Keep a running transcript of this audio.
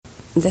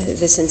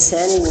this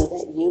insanity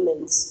that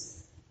humans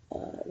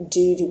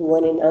do to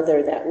one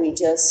another, that we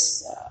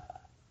just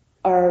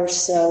are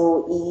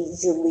so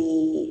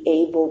easily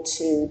able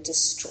to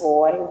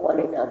destroy one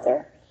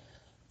another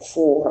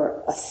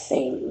for a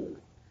thing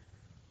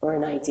or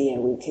an idea.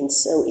 We can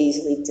so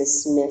easily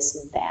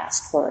dismiss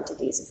vast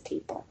quantities of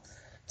people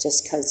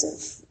just because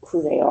of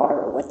who they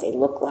are or what they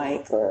look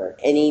like or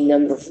any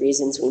number of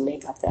reasons we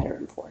make up that are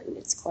important.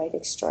 It's quite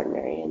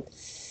extraordinary. And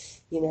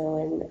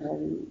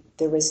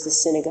there was the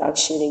synagogue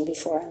shooting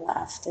before I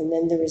left, and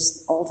then there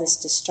was all this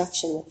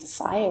destruction with the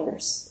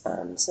fires.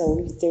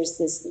 So there's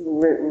this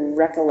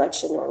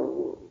recollection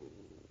or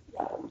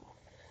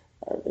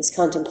this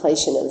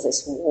contemplation of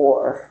this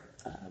war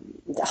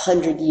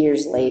 100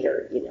 years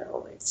later.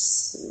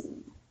 It's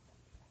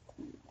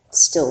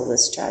still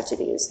this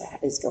tragedy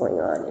is going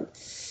on.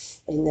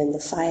 And then the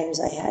fires,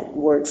 I had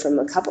word from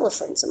a couple of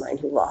friends of mine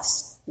who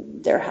lost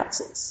their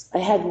houses. I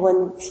had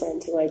one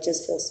friend who I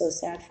just feel so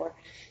sad for.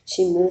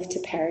 She moved to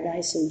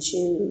Paradise in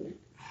June.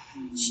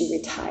 She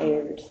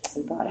retired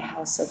and bought a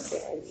house up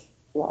there and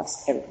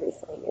lost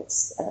everything.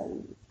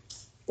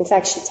 In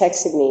fact, she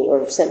texted me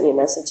or sent me a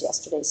message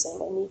yesterday saying,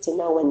 I need to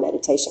know when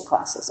meditation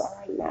classes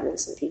are. I'm having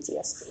some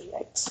PTSD.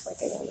 I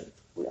don't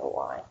know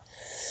why.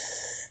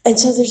 And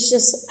so there's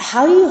just,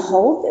 how do you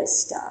hold this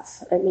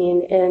stuff?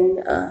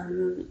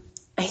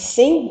 I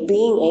think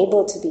being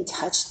able to be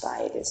touched by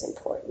it is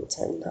important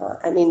to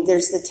not.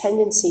 There's the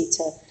tendency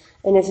to,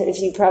 and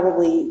if you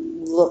probably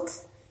look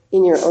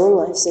in your own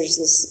lives, there's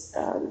this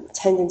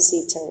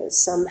tendency to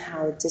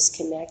somehow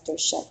disconnect or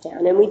shut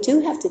down. And we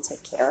do have to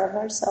take care of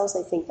ourselves.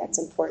 I think that's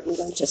important. We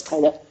don't just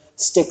kind of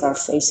stick our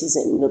faces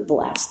in the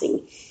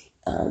blasting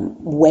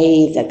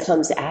wave that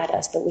comes at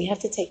us, but we have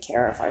to take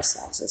care of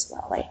ourselves as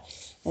well. I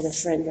had a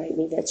friend write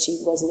me that she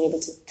wasn't able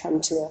to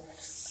come to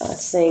a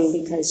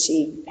thing because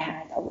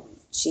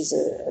she's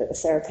a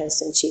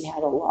therapist, and she'd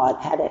had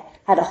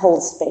a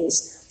whole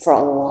space for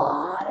a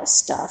lot of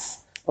stuff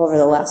over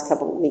the last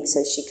couple of weeks,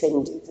 so she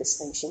couldn't do this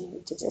thing. She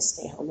needed to just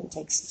stay home and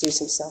do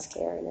some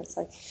self-care. And it's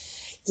like,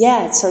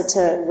 yeah, so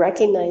to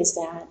recognize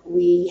that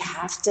we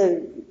have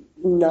to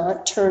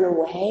not turn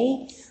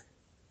away,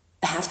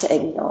 have to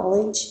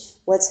acknowledge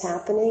what's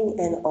happening,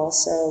 and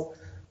also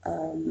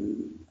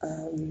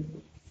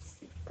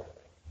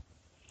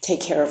take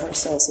care of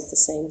ourselves at the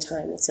same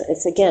time.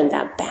 It's again,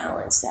 that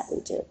balance that we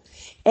do.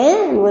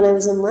 And when I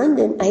was in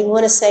London, I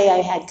want to say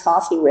I had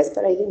coffee with,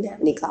 but I didn't have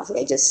any coffee.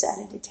 I just sat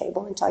at a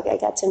table and talked. I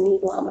got to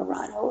meet Lama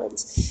Rod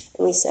Owens,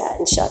 and we sat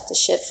and shot the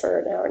shit for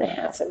an hour and a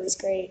half. It was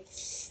great.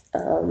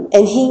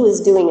 And he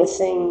was doing a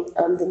thing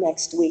the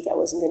next week. I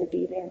wasn't going to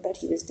be there, but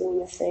he was doing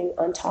a thing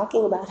on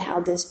talking about how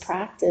this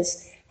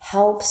practice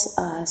helps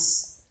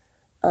us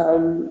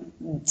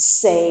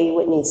say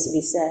what needs to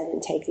be said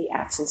and take the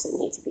actions that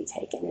need to be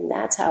taken. And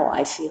that's how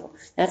I feel.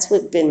 That's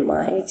what's been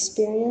my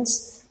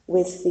experience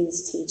with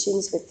these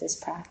teachings, with this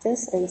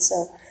practice. And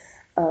so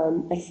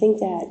I think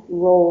that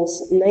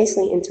rolls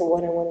nicely into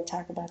what I want to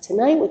talk about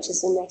tonight, which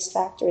is the next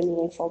factor in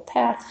the Eightfold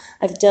Path.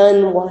 I've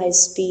done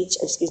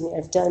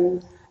I've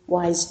done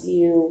wise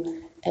view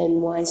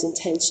and wise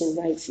intention,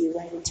 right view,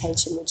 right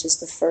intention, which is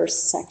the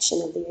first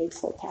section of the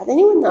Eightfold Path.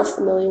 Anyone not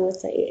familiar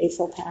with the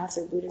Eightfold Path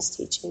or Buddhist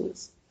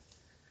teachings?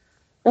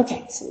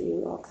 Okay, so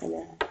you all kind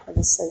of have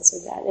a sense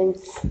of that.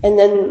 And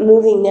then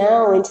moving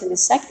now into the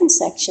second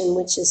section,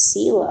 which is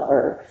Sila,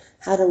 or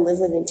how to live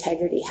with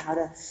integrity, how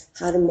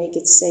to make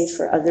it safe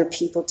for other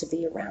people to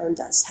be around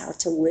us, how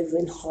to live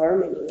in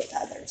harmony with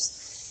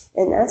others.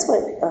 And that's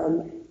what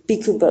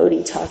Bhikkhu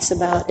Bodhi talks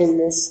about in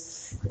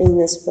this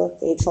book,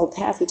 The Eightfold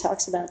Path. He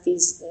talks about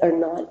these are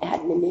not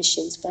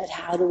admonitions, but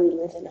how do we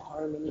live in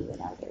harmony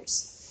with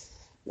others?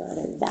 Not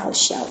a thou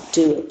shalt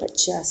do it, but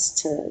just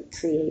to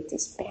create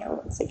this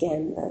balance.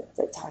 Again,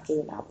 the talking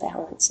about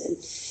balance. And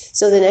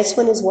so the next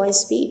one is wise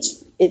speech.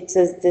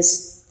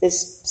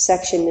 This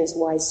section is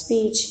wise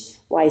speech,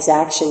 wise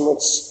action,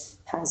 which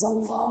has a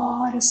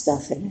lot of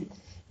stuff in it,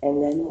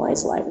 and then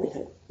wise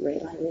livelihood,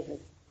 right livelihood.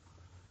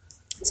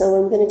 So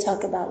I'm going to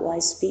talk about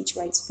wise speech,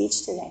 right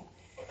speech today.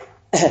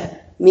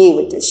 Me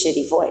with this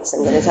shitty voice,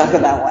 I'm going to talk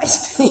about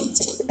wise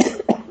speech.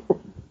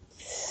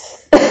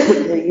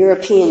 They're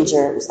European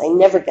germs. I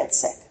never get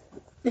sick.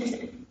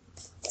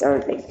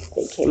 Darn,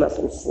 they came up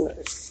and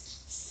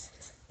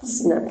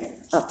snuck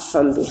up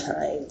from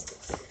behind.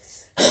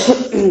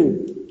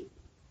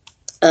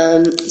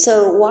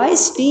 So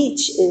wise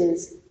speech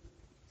is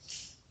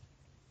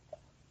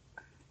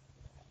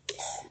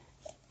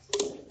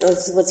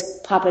what's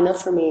popping up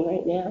for me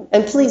right now.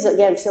 And please,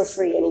 again, feel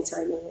free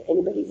anytime.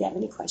 Anybody, if you have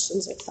any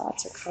questions or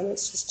thoughts or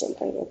comments, just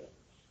jump right in.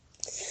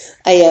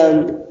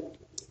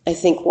 I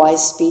think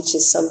wise speech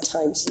is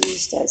sometimes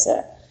used as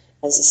a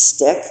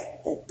stick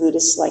that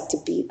Buddhists like to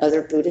beat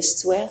other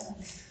Buddhists with,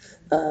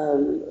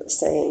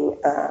 saying,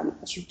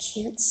 you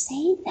can't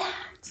say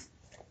that.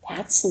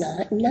 That's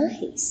not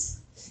nice.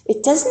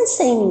 It doesn't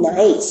say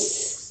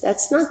nice.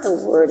 That's not the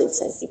word it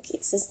says. It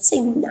doesn't say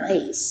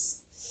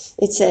nice.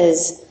 It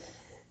says,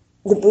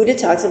 the Buddha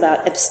talks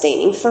about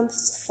abstaining from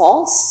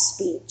false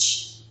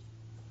speech.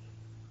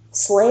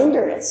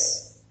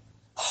 slanderous,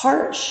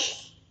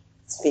 harsh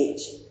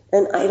speech,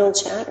 and idle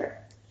chatter.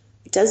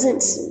 It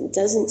doesn't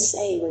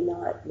say we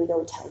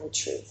don't tell the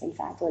truth. In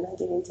fact, when I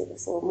get into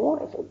this a little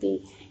more, it'll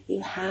be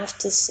you have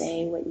to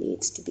say what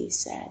needs to be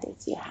said.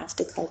 You have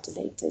to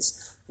cultivate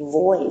this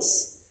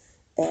voice,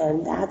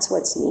 and that's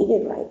what's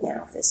needed right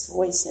now. This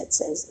voice that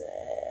says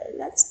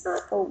that's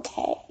not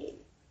okay.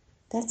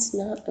 That's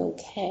not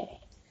okay.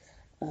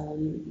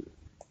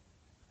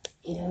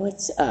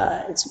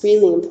 It's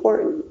really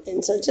important.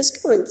 And so,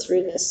 just going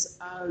through this.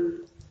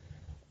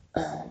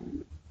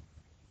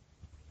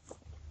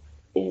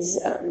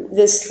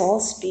 This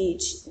false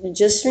speech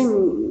just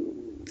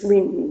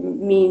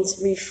means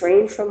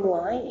refrain from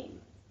lying.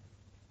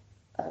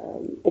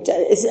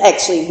 It's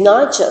actually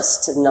not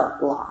just to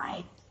not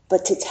lie,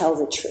 but to tell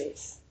the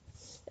truth.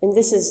 And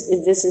this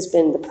has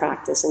been the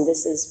practice, and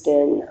this has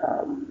been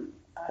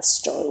a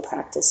strong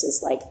practice,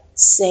 is like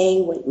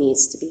say what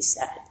needs to be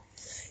said,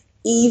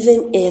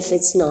 even if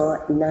it's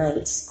not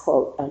nice,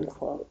 quote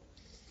unquote.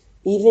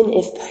 Even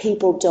if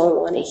people don't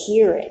want to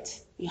hear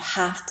it, you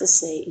have to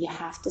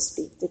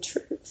speak the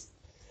truth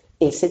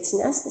if it's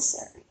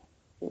necessary,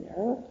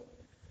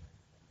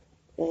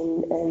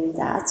 And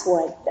that's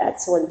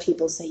when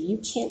people say you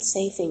can't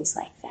say things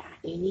like that.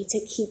 You need to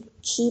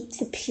keep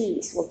the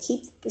peace. Well,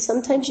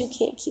 sometimes you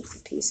can't keep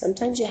the peace.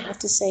 Sometimes you have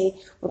to say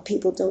what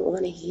people don't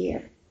want to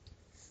hear.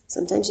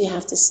 Sometimes you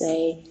have to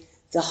say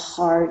the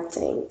hard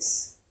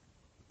things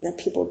that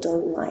people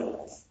don't like.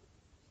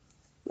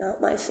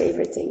 Not my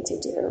favorite thing to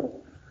do.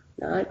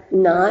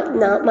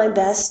 Not my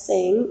best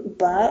thing,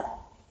 but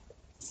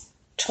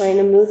trying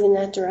to move in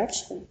that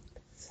direction.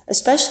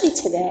 Especially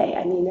today.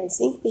 I mean, I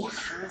think we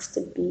have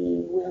to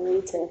be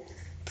willing to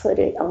put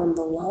it on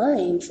the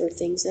line for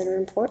things that are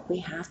important. We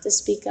have to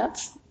speak up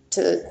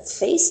to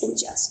face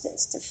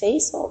injustice, to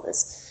face all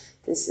this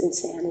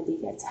insanity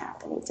that's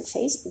happening, to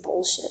face the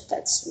bullshit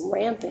that's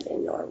rampant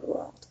in our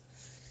world.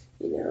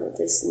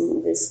 This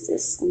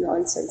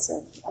nonsense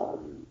of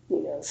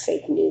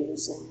fake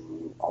news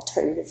and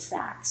alternative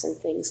facts and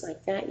things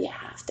like that. You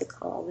have to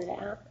call it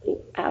out. You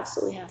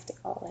absolutely have to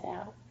call it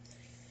out.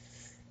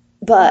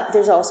 But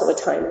there's also a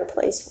time and a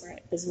place for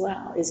it as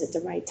well. Is it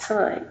the right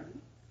time?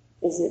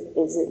 Is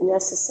it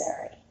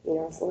necessary?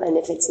 And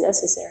if it's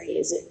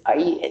necessary,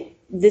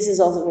 this is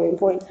also very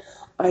important.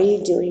 Are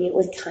you doing it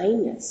with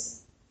kindness?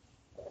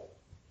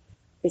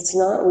 It's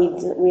not,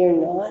 we are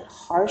not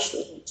harsh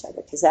with each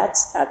other, because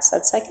that's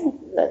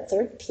that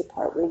third key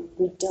part.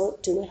 We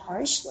don't do it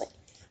harshly,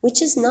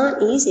 which is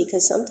not easy,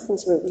 because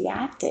sometimes we're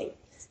reacting.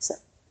 So,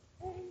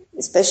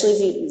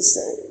 especially if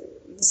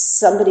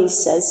somebody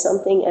says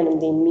something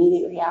and the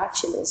immediate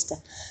reaction is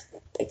to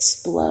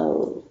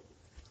explode,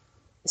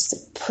 is to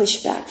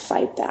push back,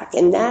 fight back,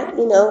 and that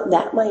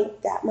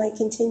might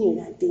continue.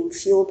 That being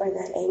fueled by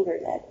that anger,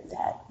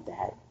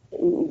 that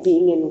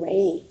being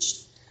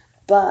enraged,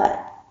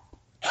 but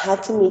how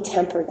can we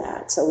temper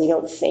that so we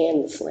don't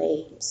fan the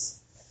flames?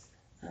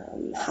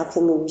 How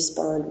can we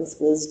respond with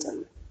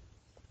wisdom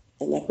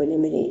and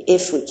equanimity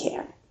if we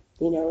can?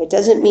 It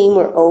doesn't mean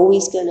we're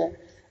always going to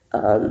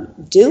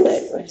do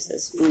it. Where's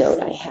this note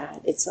I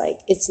had? It's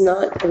like it's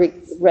not a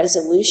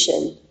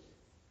resolution.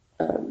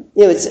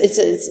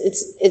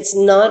 It's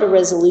not a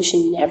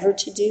resolution never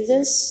to do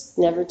this,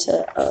 never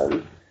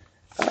to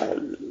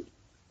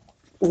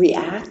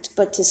react,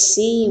 but to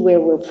see where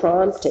we're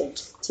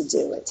prompted to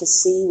do it, to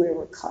see where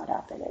we're caught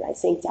up in it. I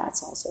think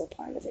that's also a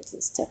part of it,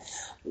 is to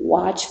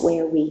watch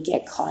where we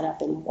get caught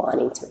up in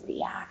wanting to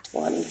react,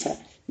 wanting to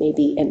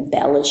maybe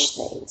embellish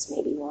things,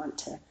 maybe want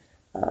to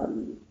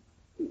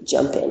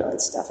jump in on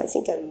stuff. I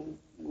think I'm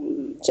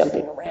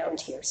jumping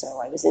around here, so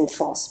I was in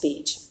false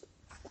speech.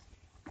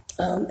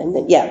 And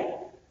then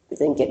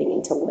getting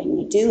into when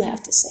you do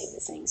have to say the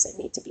things that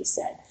need to be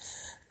said.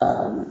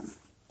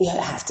 You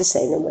have to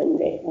say them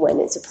when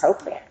it's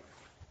appropriate,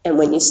 and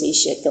when you see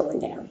shit going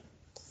down.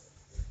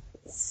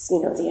 It's,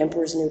 the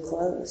emperor's new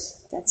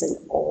clothes. That's an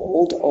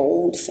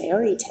old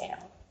fairy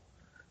tale.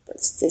 But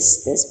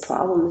this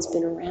problem has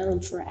been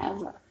around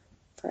forever.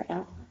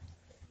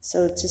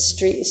 So to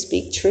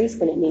speak truth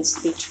when it needs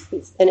to be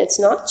truth. And it's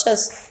not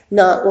just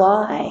not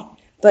lie,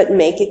 but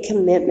make a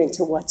commitment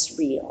to what's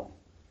real.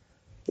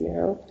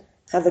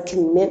 Have a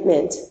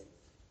commitment,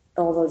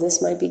 although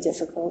this might be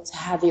difficult, to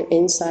have your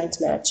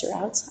insides match your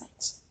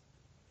outsides.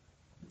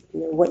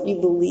 What you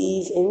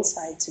believe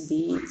inside to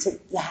be, to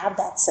have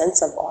that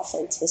sense of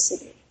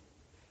authenticity.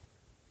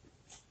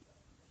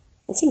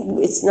 I think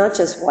it's not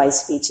just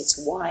wise speech, it's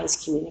wise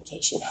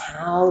communication.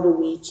 How do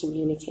we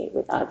communicate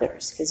with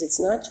others? Because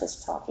it's not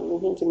just talking. We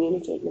can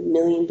communicate in a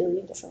million,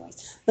 billion different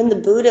ways. When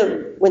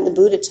the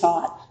Buddha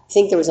taught, I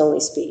think there was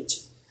only speech.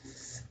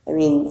 I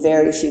mean,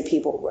 very few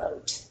people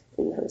wrote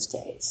in those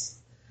days.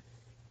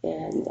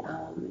 And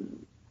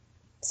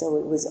so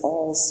it was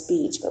all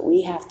speech, but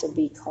we have to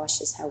be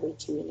cautious how we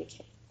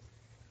communicate.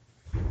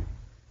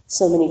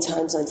 So many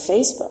times on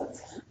Facebook,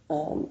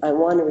 I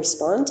want to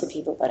respond to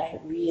people, but I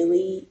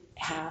really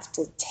have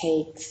to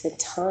take the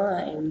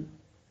time.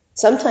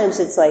 Sometimes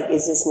it's like,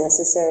 is this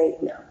necessary?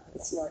 No,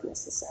 it's not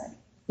necessary.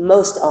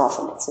 Most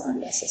often it's not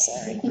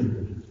necessary.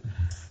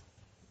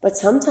 But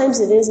sometimes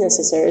it is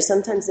necessary.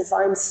 Sometimes if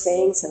I'm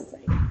saying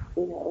something,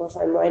 if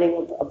I'm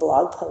writing a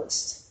blog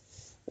post,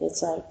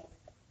 it's like,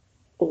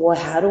 well,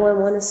 how do I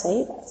want to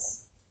say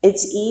this?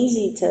 It's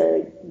easy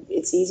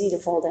to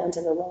fall down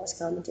to the lowest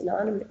common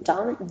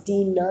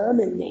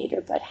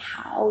denominator, but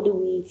how do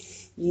we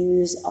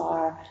use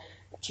our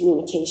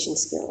communication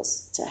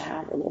skills to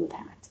have an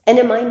impact? And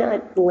it might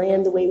not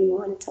land the way we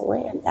want it to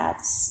land.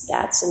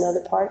 That's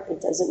another part. It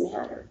doesn't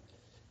matter.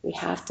 We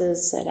have to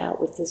set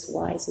out with this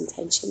wise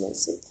intention.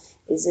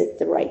 Is it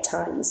the right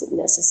time? Is it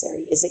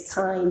necessary? Is it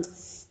kind?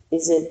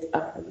 Is it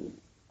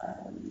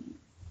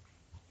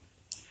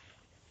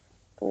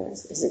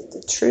is it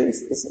the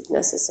truth? Is it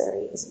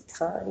necessary? Is it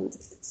kind?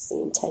 Is the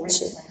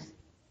intention?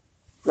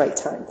 Right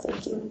time,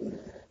 thank you.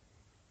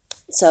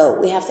 So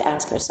we have to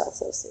ask ourselves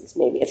those things.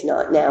 Maybe if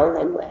not now,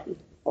 then when?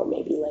 Or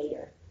maybe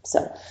later.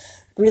 So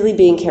really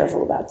being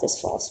careful about this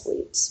false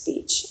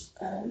speech.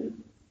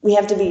 We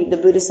have to be, the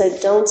Buddha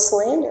said, don't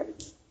slander.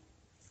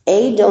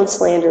 A, don't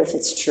slander if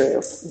it's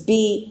true.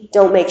 B,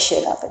 don't make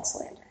shit up and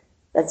slander.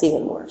 That's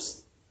even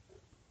worse.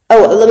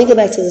 Oh, let me go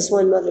back to this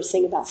one other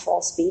thing about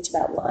false speech,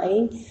 about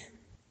lying.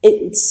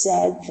 It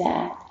said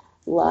that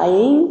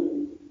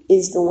lying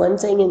is the one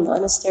thing in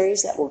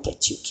monasteries that will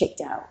get you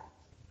kicked out,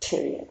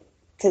 period.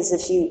 Because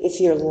if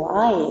you're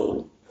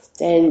lying,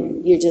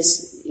 then you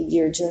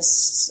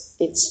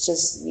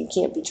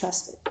can't be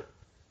trusted.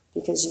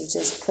 Because you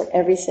just put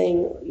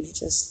everything,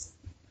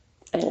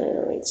 I don't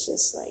know, it's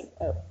just like,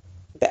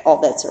 all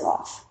bets are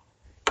off.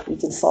 You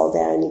can fall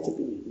down, you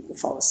can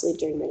fall asleep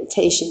during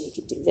meditation, you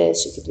could do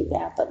this, you could do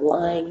that, but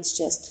lying is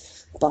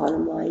just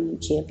bottom line, you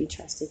can't be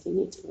trusted, you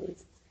need to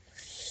leave.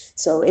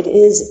 So it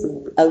is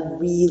a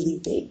really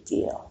big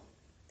deal.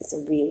 It's a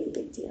really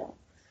big deal.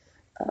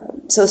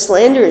 So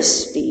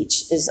slanderous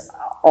speech is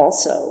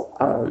also,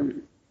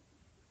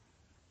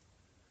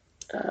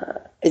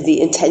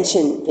 the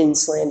intention in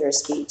slanderous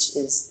speech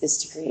is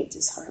to create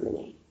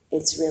disharmony.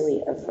 It's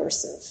really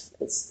aversive.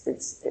 It's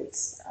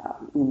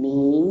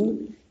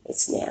mean.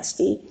 It's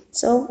nasty.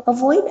 So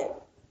avoid it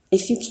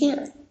if you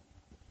can.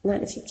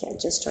 Not if you can,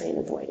 just try and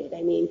avoid it.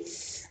 I mean,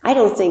 I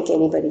don't think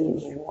anybody in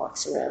here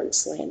walks around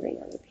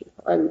slandering other people.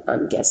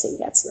 I'm guessing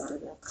that's not a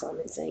real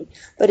common thing.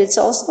 But it's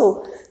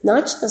also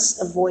not just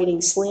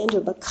avoiding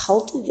slander, but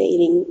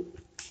cultivating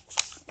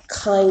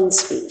kind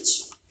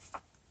speech.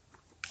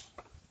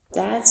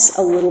 That's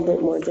a little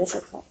bit more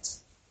difficult.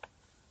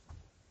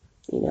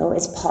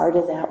 As part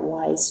of that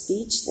wise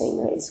speech thing,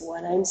 is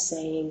what I'm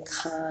saying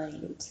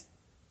kind?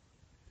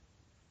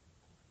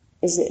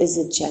 Is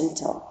it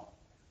gentle?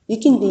 You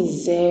can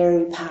be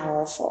very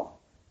powerful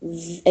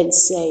and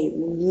say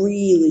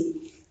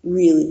really,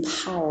 really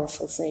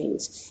powerful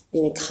things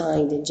in a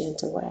kind and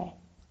gentle way.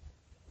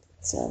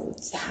 So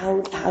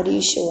how do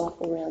you show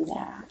up around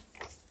that?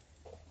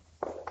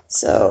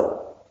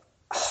 So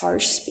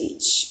harsh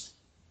speech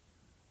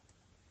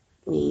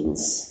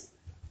means,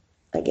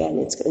 again,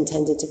 it's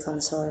intended to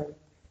cause harm.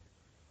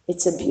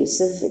 It's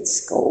abusive, it's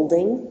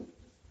scolding.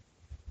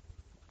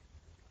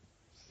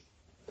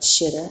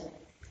 Shoulda,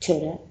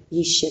 coulda,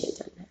 you should have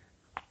done that.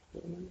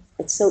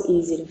 It's so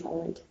easy to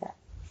fall into that.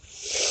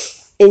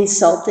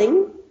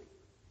 Insulting,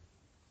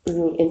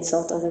 we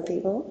insult other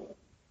people,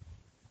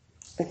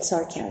 and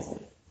sarcasm.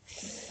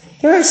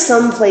 There are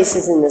some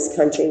places in this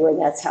country where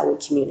that's how we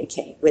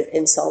communicate, with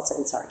insults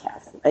and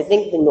sarcasm. I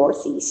think the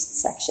Northeast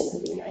section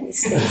of the United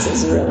States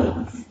is really,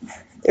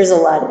 there's a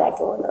lot of that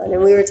going on.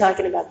 And we were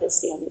talking about this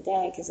the other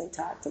day, because I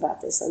talked about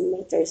this on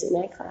my Thursday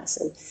night class,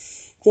 and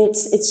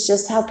it's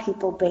just how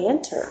people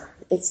banter.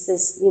 It's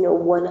this,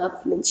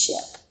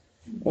 one-upmanship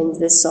and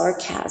this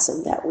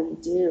sarcasm that we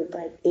do,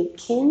 but it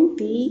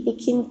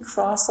can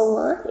cross a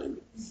line.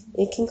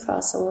 It can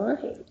cross a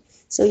line.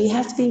 So you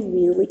have to be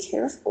really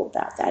careful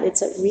about that.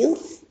 It's a real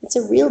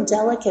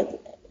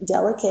delicate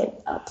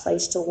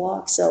place to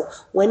walk. So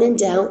when in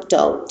doubt,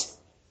 don't.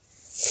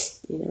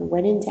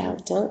 When in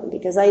doubt, don't.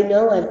 Because I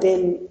know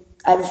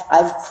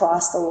I've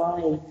crossed the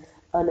line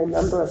on a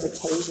number of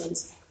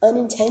occasions,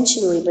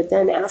 unintentionally, but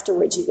then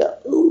afterwards you go,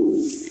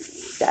 ooh,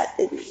 that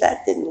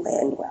didn't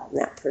land well, and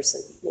that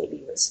person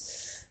maybe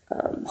was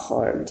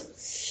harmed.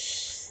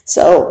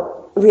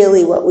 So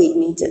really what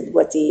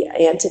the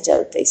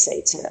antidote, they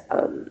say, to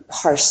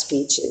harsh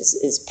speech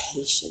is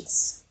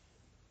patience.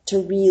 To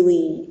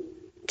really,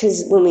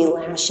 because when we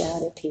lash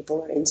out at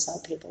people or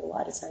insult people, a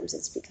lot of times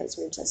it's because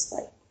we're just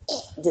like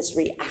this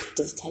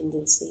reactive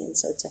tendency. And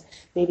so to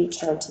maybe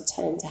count to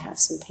 10, to have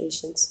some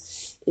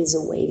patience, is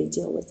a way to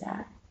deal with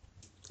that.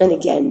 And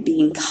again,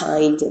 being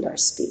kind in our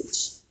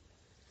speech.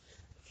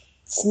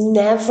 It's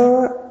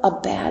never a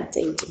bad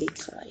thing to be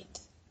kind.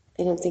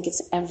 I don't think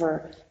it's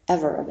ever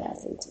a bad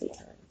thing to be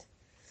kind.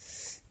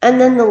 And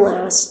then the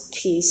last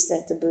piece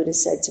that the Buddha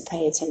said to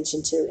pay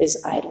attention to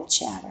is idle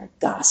chatter,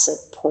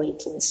 gossip,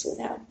 pointless,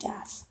 without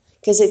depth.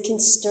 Because it can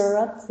stir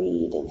up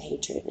greed and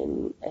hatred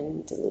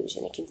and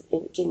delusion.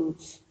 It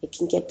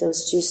can get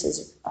those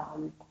juices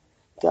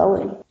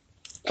going.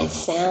 I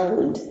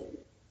found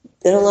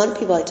And a lot of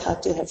people I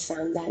talk to have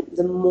found that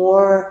the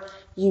more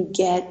you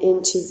get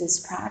into this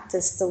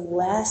practice, the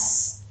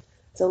less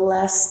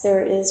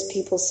there is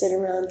people sit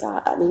around.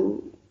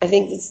 I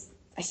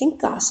think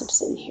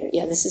gossip's in here.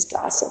 Yeah, this is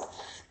gossip.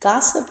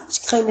 Gossip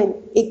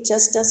it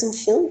just doesn't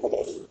feel good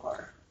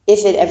anymore.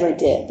 If it ever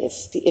did,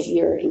 if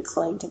you're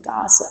inclined to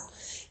gossip.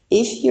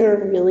 If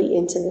you're really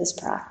into this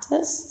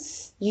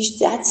practice,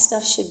 that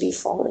stuff should be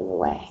falling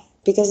away.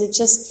 Because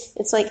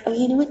it's like, oh,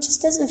 it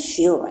just doesn't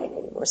feel right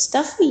anymore.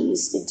 Stuff we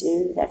used to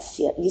do that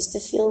used to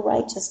feel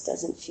right just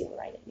doesn't feel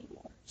right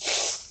anymore.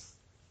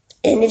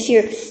 And if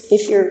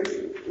you're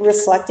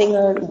reflecting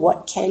on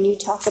what can you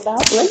talk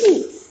about, let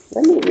me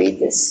read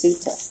this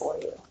sutta for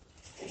you,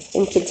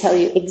 and can tell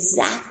you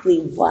exactly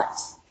what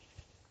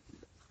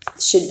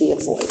should be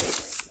avoided.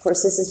 Of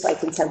course, this is by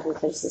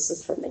contemplatives. This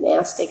is for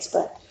monastics,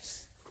 but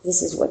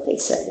this is what they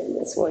said in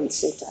this one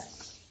sutta.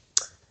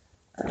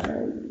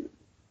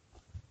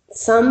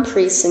 Some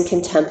priests and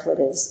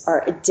contemplatives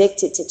are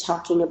addicted to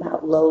talking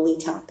about lowly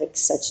topics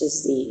such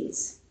as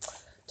these.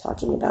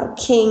 Talking about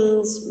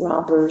kings,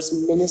 robbers,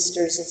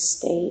 ministers of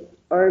state,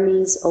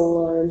 armies,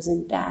 alarms,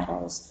 and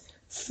battles,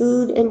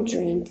 food and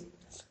drink,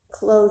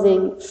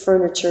 clothing,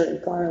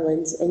 furniture,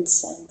 garlands, and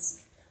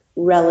scents,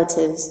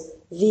 relatives,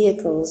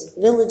 vehicles,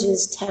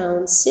 villages,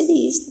 towns,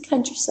 cities, the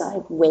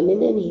countryside,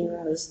 women and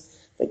heroes,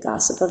 the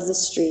gossip of the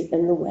street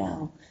and the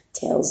well,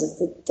 tales of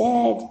the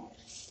dead,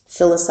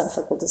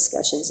 philosophical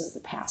discussions of the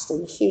past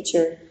and the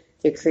future,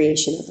 the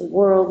creation of the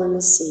world and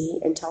the sea,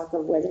 and talk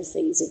of whether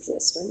things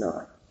exist or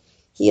not.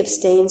 He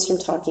abstains from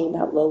talking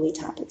about lowly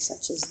topics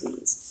such as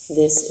these.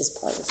 This is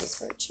part of his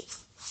virtue.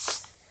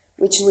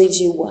 Which leaves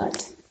you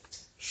what?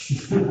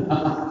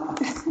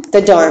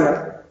 The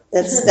Dharma.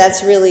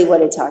 That's really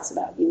what it talks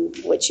about.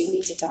 What you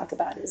need to talk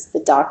about is the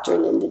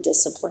doctrine and the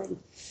discipline.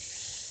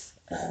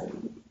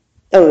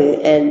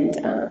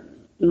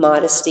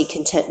 Modesty,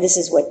 content. This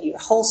is what your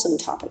wholesome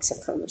topics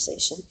of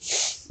conversation.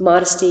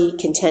 Modesty,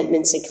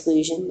 contentment,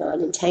 seclusion,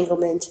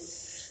 non-entanglement,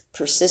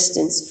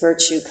 persistence,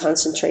 virtue,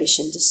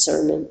 concentration,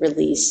 discernment,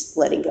 release,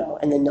 letting go,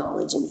 and the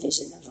knowledge and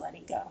vision of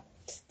letting go.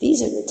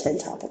 These are the 10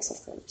 topics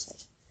of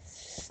conversation.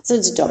 So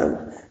it's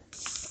Dharma.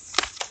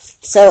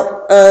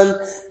 So,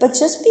 but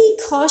just be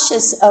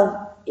cautious of,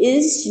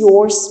 is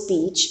your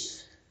speech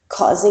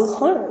causing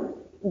harm?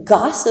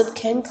 Gossip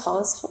can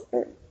cause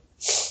harm.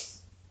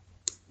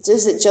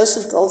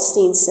 Joseph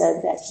Goldstein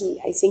said that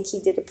I think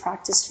he did a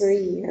practice for a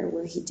year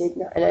where he did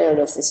not, and I don't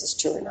know if this is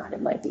true or not,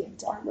 it might be a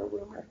Dharma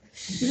rumor,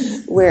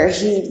 where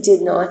he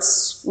did not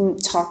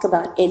talk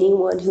about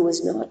anyone who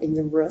was not in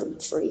the room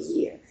for a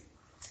year,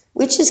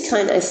 which is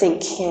kind of, I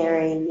think,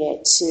 carrying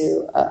it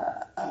to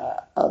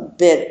a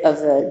bit of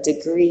a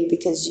degree,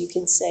 because you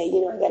can say,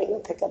 I got to go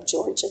pick up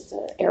George at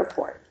the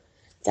airport.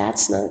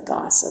 That's not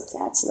gossip.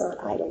 That's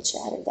not idle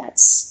chatter.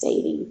 That's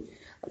stating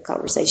a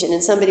conversation.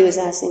 And somebody was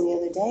asking the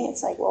other day,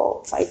 it's like,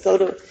 well, if I go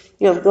to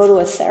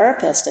a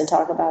therapist and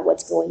talk about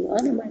what's going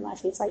on in my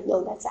life, it's like,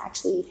 no, that's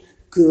actually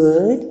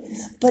good.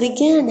 But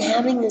again,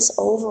 having this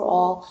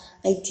overall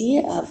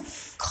idea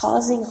of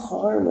causing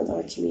harm with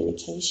our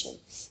communication.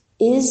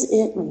 Is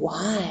it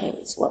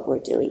wise what we're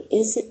doing?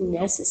 Is it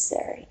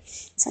necessary?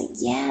 It's like,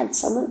 yeah,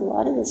 a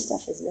lot of this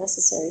stuff is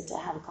necessary to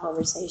have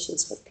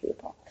conversations with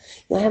people.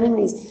 Having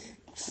these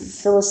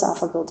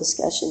philosophical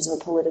discussions or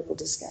political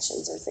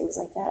discussions or things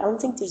like that, I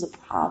don't think there's a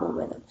problem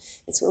with them.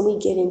 It's when we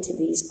get into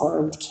these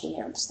armed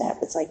camps that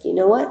it's like, you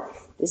know what?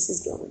 This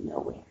is going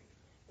nowhere.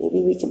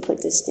 Maybe we can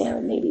put this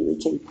down. Maybe we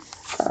can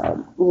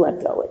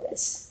let go of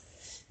this.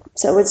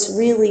 So it's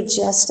really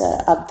just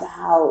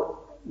about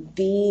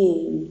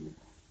being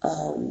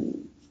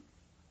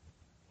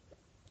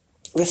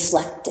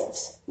reflective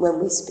when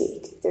we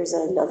speak. There's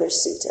another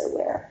sutta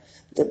where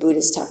the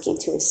Buddha's talking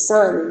to his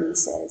son, and he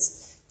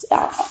says,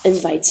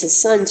 invites his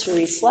son to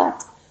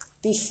reflect.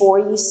 Before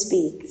you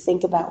speak,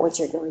 think about what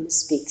you're going to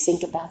speak.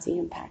 Think about the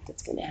impact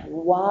it's going to have.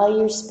 While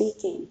you're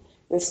speaking,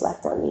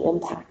 reflect on the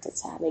impact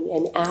it's having.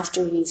 And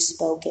after you've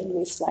spoken,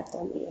 reflect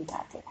on the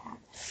impact it had.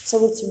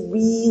 So it's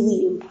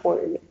really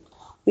important.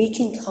 We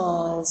can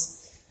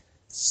cause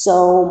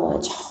so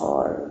much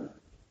harm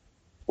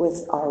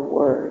with our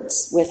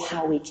words, with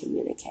how we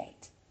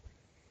communicate.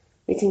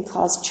 We can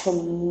cause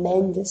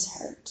tremendous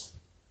hurt.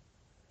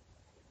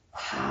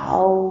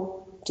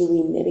 How do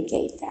we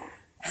mitigate that?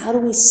 How do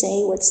we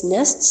say what's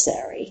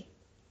necessary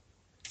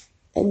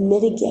and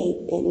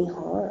mitigate any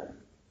harm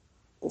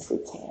if we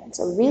can?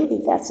 So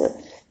really that's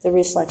the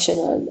reflection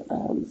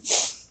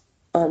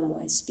on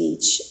my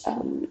speech.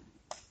 And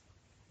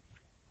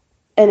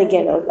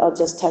again, I'll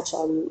just touch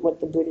on what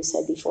the Buddha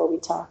said before we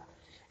talk.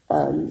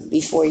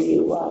 Before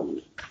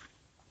you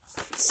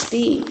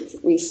speak,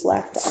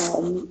 reflect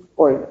on,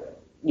 or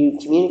you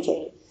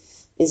communicate.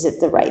 Is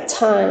it the right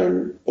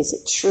time? Is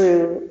it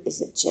true?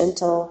 Is it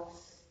gentle?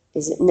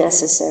 Is it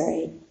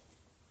necessary?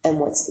 And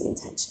what's the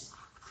intention?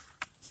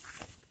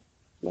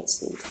 What's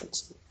the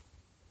intention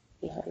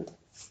behind it?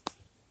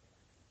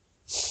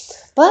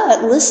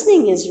 But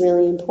listening is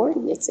really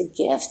important. It's a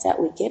gift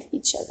that we give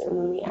each other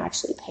when we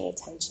actually pay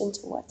attention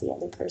to what the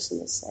other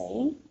person is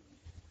saying.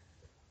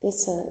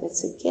 It's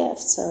a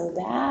gift. So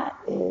that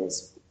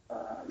is,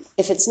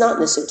 if it's not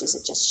in the sutras,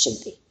 it just should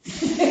be.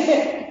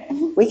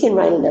 We can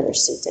write another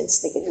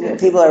sutta.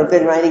 People have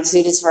been writing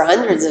suttas for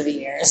hundreds of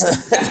years,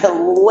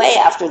 way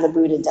after the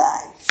Buddha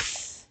died.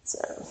 So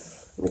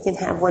we can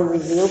have one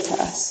revealed to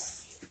us.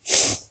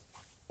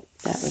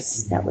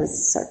 That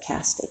was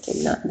sarcastic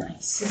and not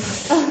nice.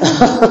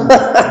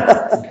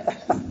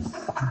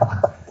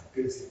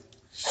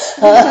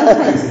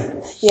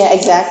 Yeah,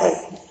 exactly.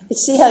 You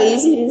see how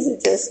easy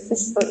it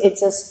is? It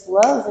just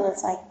flows, and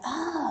it's like,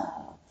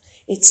 oh,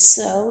 it's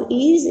so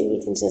easy.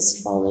 We can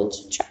just fall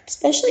into trap,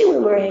 especially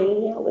when we're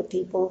hanging out with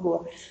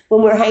people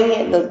when we're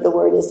hanging out. The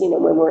word is,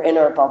 when we're in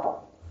our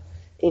bubble.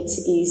 It's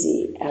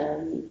easy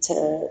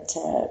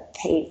to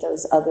paint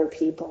those other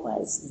people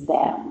as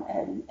them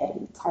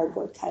and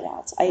cardboard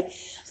cutouts. I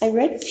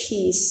read a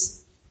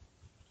piece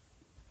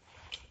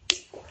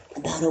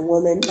about a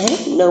woman. I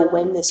don't know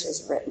when this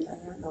was written. I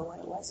don't know what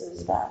it was. It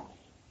was about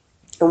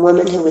a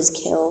woman who was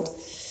killed.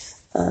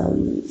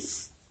 And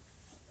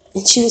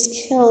she was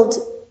killed.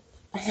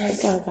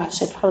 Oh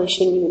gosh, I probably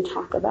shouldn't even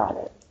talk about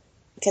it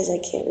because I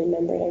can't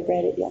remember it. I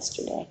read it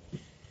yesterday.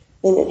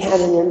 And it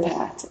had an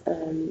impact.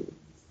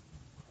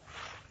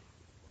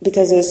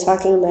 Because it was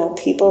talking about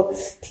people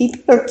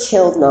are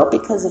killed not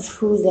because of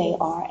who they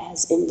are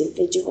as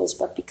individuals,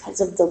 but because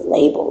of the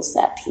labels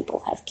that people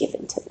have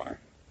given to them.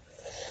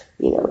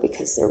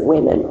 Because they're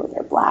women, or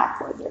they're black,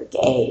 or they're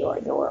gay,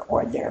 or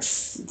they're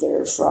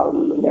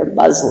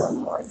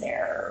Muslim, or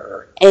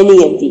they're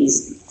any of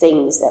these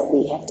things that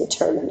we have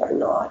determined are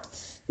not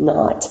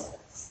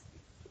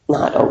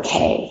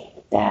okay.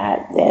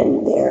 That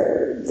then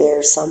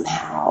they're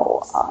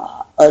somehow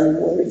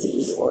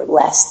unworthy or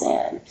less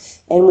than,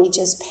 and we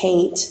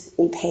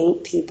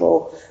paint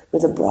people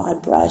with a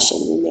broad brush,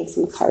 and we make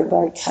them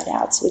cardboard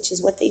cutouts, which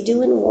is what they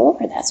do in war.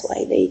 That's what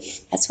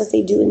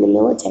they do in the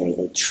military.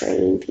 They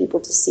train people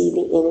to see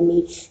the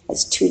enemy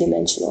as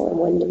two-dimensional and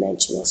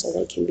one-dimensional, so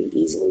they can be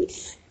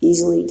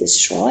easily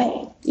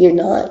destroyed. You're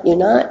not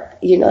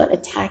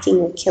attacking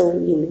or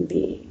killing human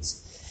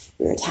beings.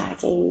 You're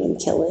attacking and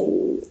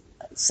killing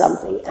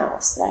something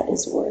else that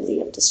is worthy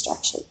of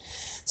destruction.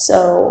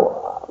 So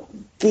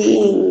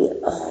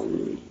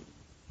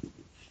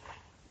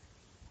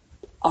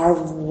our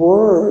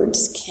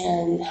words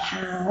can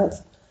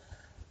have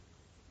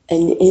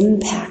an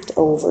impact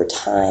over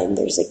time.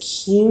 There's a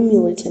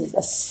cumulative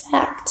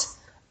effect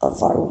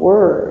of our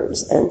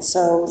words. And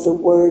so the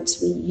words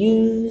we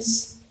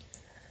use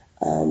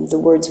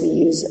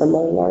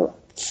among our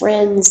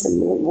friends, the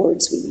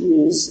words we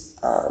use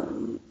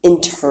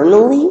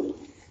internally.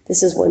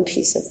 This is one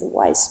piece of the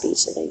wise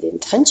speech that I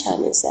didn't touch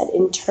on, is that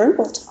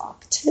internal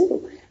talk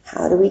too.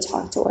 How do we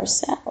talk to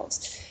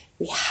ourselves?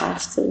 We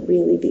have to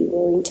really be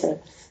willing to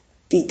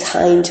be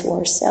kind to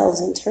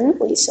ourselves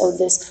internally. So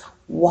this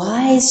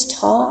wise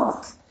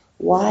talk,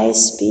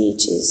 wise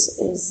speech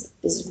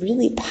is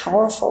really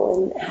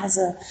powerful and has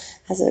a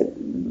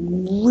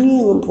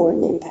real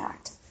important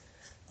impact.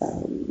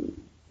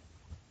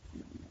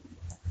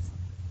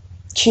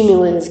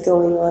 Cumulative,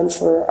 going on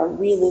for a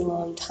really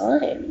long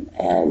time,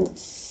 and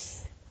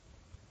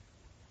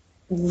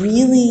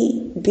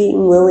really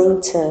being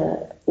willing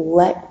to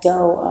let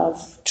go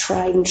of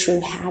tried and true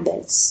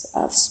habits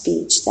of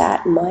speech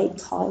that might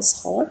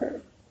cause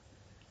harm,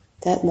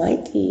 that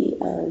might be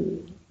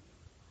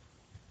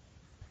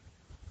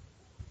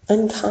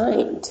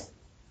unkind.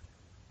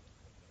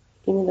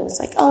 Even though it's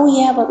like, oh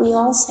yeah, but we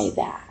all say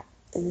that.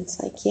 And it's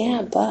like,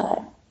 yeah,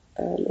 but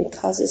it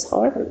causes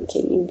harm.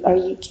 Can you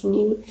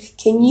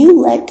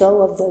let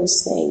go of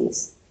those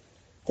things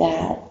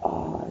that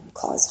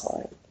cause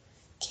harm?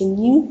 Can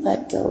you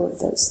let go of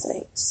those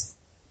things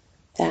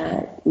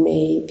that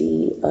may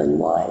be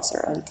unwise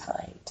or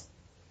unkind?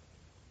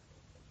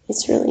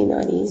 It's really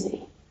not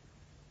easy.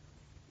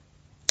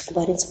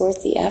 But it's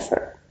worth the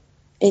effort.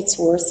 It's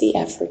worth the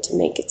effort to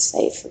make it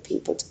safe for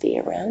people to be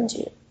around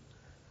you.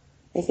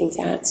 I think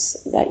that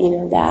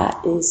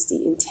is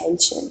the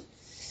intention.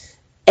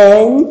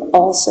 And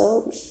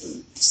also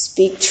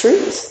speak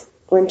truth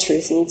when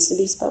truth needs to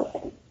be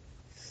spoken.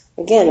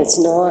 Again, it's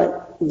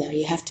not, no,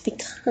 you have to be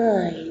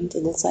kind.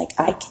 And it's like,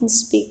 I can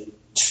speak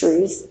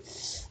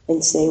truth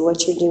and say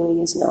what you're doing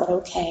is not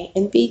okay,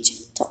 and be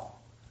gentle.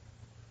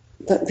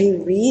 But be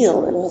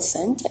real and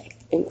authentic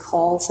and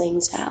call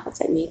things out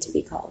that need to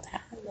be called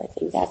out. And I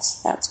think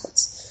that's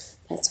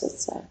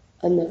what's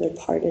another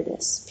part of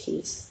this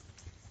piece.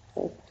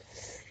 So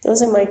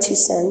those are my 2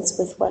 cents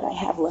with what I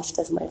have left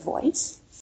of my voice.